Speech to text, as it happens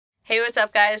Hey, what's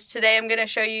up guys? Today I'm going to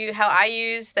show you how I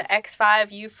use the Xvive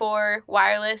U4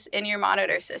 wireless in-ear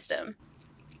monitor system.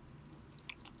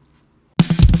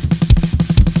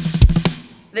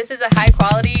 This is a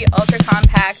high-quality,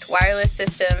 ultra-compact wireless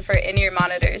system for in-ear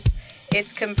monitors.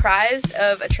 It's comprised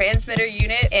of a transmitter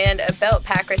unit and a belt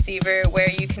pack receiver where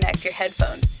you connect your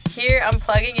headphones. Here I'm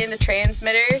plugging in the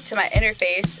transmitter to my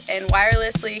interface and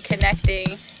wirelessly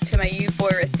connecting to my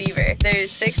U4 receiver.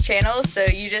 There's 6 channels, so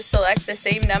you just select the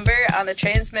same number on the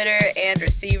transmitter and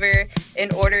receiver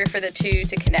in order for the two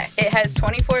to connect. It has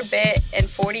 24-bit and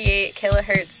 48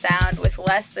 kilohertz sound with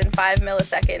less than 5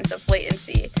 milliseconds of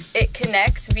latency. It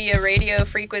connects via radio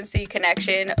frequency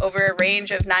connection over a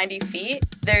range of 90 feet.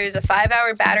 There's a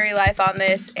 5-hour battery life on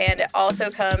this, and it also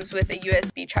comes with a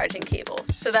USB charging cable.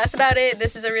 So that's about it.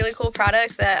 This is a really cool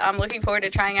product that I'm looking forward to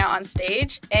trying out on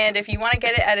stage. And if you want to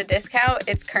get it at a discount,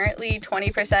 it's currently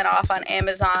 20% off on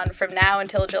Amazon from now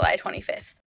until July 25th.